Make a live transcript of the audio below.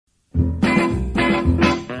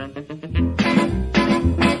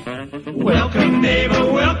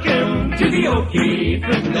the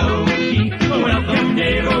Okefenokee. Welcome,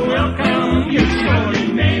 neighbor, welcome. You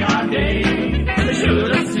surely made our day.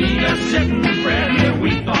 Should have seen us sitting right here.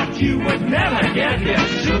 We thought you would never get here.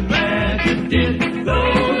 So glad you did. So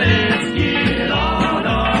let's get on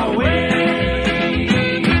our way.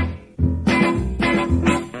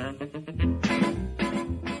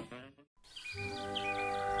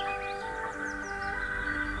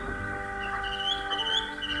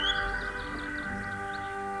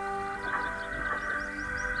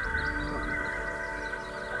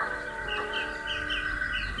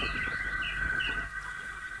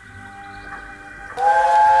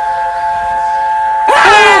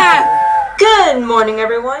 Good morning,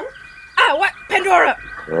 everyone. What? Pandora!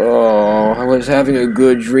 Oh, I was having a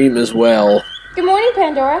good dream as well. Good morning,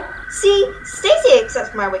 Pandora. See, Stacy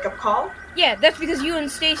accepts my wake-up call. Yeah, that's because you and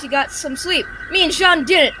Stacy got some sleep. Me and Sean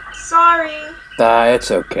didn't. Sorry.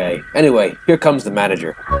 It's okay. Anyway, here comes the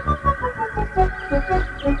manager.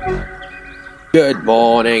 Good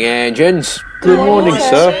morning, engines. Good morning,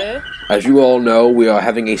 sir. As you all know, we are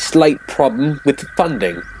having a slight problem with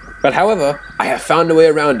funding. But however, I have found a way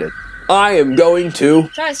around it. I am going to...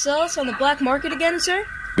 Trying to sell us on the black market again, sir?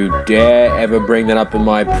 You dare ever bring that up in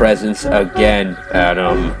my presence again,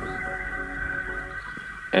 Adam.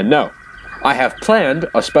 And no, I have planned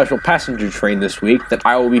a special passenger train this week that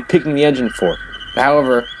I will be picking the engine for.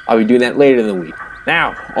 However, I'll be doing that later in the week.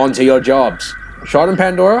 Now, on to your jobs. Sean and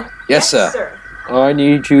Pandora? Yes, sir. I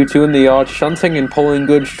need you two in the yard shunting and pulling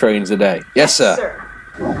goods trains today. Yes, sir.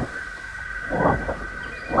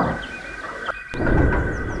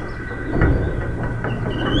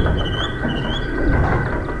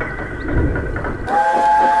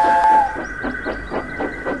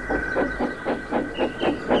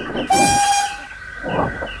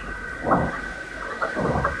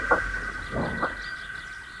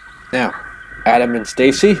 Now, Adam and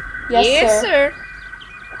Stacy, Yes, sir.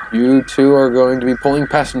 you two are going to be pulling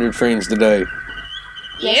passenger trains today.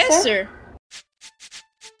 Yes, sir.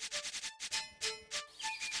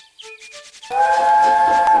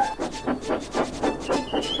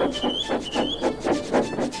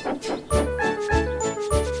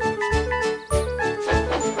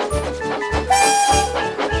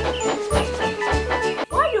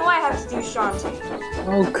 Why do I have to do Shantae?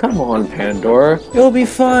 Oh, come on, Pandora. It'll be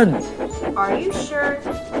fun. Are you sure?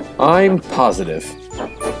 I'm positive.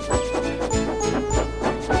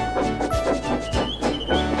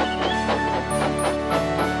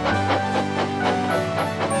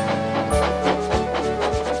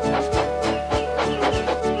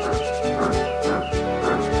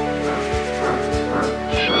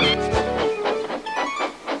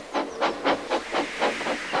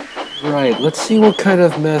 Right, let's see what kind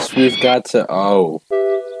of mess we've got to... Oh.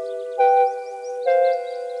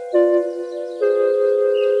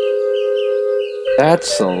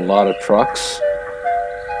 That's a lot of trucks.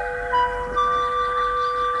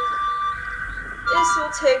 This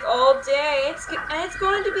will take all day, and it's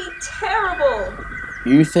going to be terrible.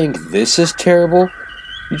 You think this is terrible?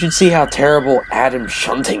 You should see how terrible Adam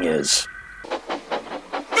shunting is.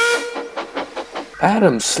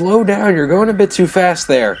 Adam, slow down. You're going a bit too fast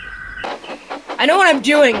there. I know what I'm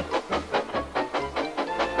doing.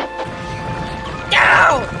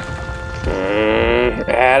 Ow!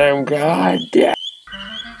 Adam, goddamn.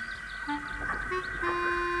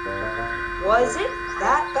 Was it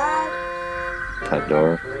that bad?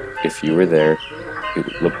 Pandora, if you were there, it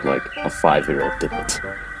would look like a 5-year-old didn't.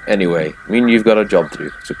 Anyway, me and you've got a job to do,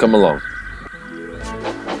 so come along.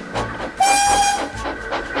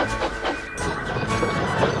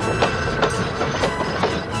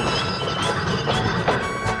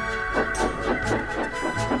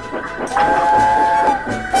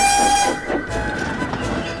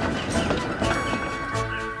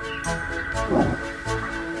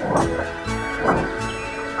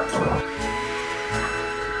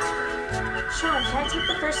 Sean, can I take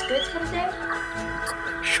the first goods for the day?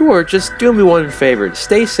 Sure, just do me one favor.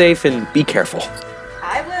 Stay safe and be careful.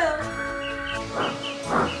 I will.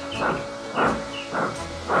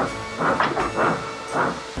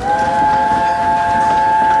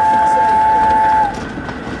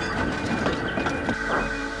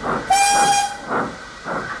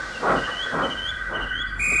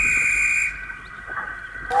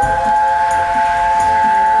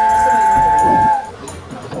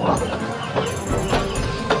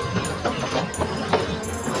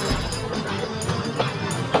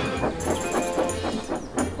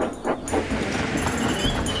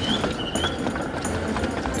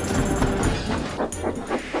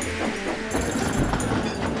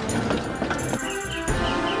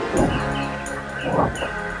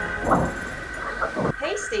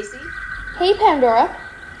 Hey, Pandora.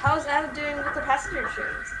 How's Adam doing with the passenger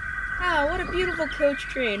trains? Wow, what a beautiful coach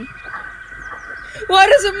train. Why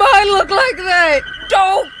doesn't mine look like that?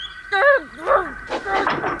 Don't!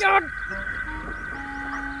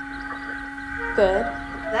 Good.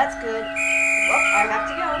 That's good. Well, I have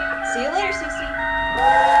to go. See you later, Cece.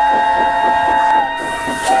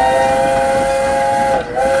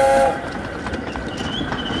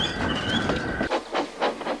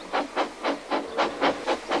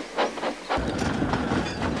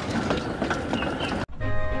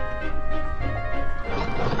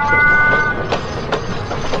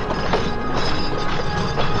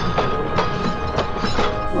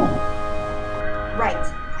 Right.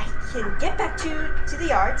 I can get back to the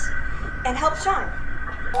yards and help Sean.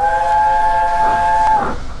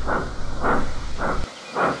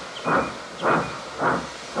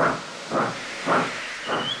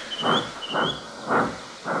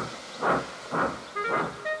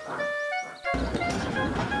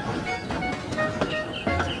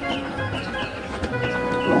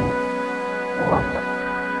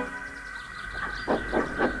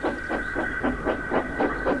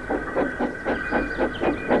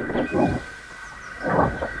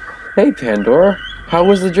 Hey, Pandora. How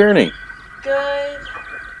was the journey? Good.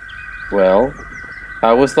 Well,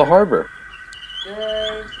 how was the harbor?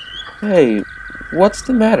 Good. Hey, what's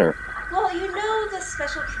the matter? Well, you know the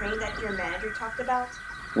special train that your manager talked about?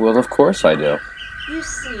 Well, of course I do. You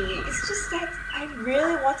see, it's just that I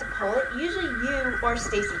really want to pull it. Usually you or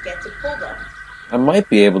Stacy get to pull them. I might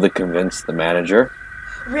be able to convince the manager.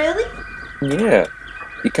 Really? Yeah,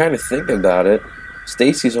 you kind of think about it.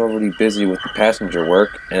 Stacy's already busy with the passenger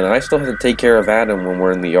work, and I still have to take care of Adam when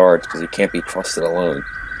we're in the yards because he can't be trusted alone.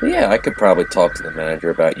 But yeah, I could probably talk to the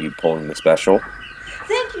manager about you pulling the special.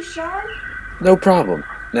 Thank you, Sean. No problem.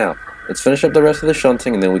 Now, let's finish up the rest of the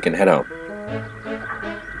shunting and then we can head home.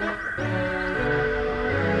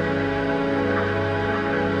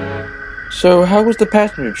 So, how was the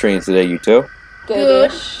passenger train today, you two?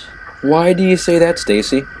 Goodish. Why do you say that,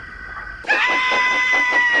 Stacy?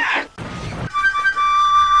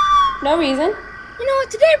 No reason. You know what?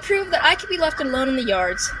 Today proved that I could be left alone in the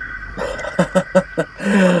yards.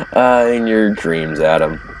 In your dreams,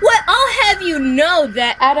 Adam. What? I'll have you know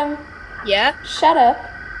that... Adam, Yeah? shut up.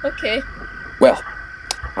 Okay. Well,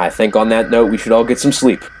 I think on that note we should all get some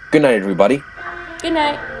sleep. Good night, everybody. Good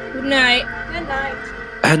night. Good night. Good night.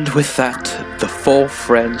 And with that, the 4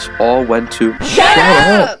 friends all went to... Shut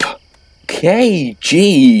up! Okay,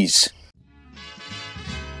 jeez.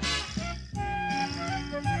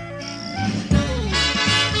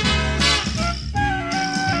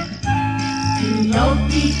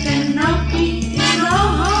 Okefenokee is a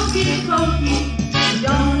hokey pokey.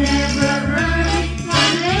 Don't ever hurry,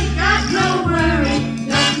 'cause it ain't got no worry.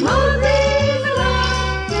 Just moving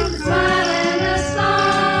along with a smile and a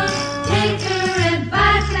song. Take her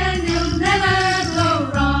advice and you'll never go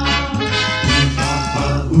wrong.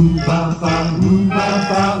 Ooh ba ba, ooh ba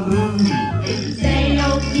ba, ooh. If you say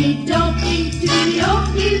okey dokey to the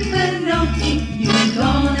Okefenokee, you're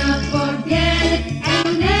gonna forget it and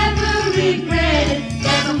you'll never regret it.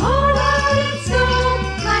 There's a whole lot in store,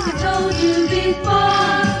 like I told you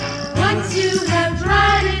before. Once you have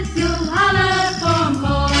tried it, you'll holler for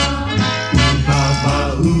more.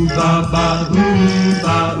 Ooh ba ba, ooh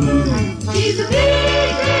ba ooh. She's a big,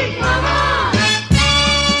 big mama,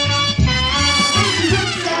 and she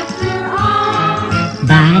looks after all.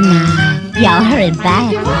 Bye now. Y'all hurry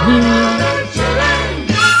back. We'll hear you.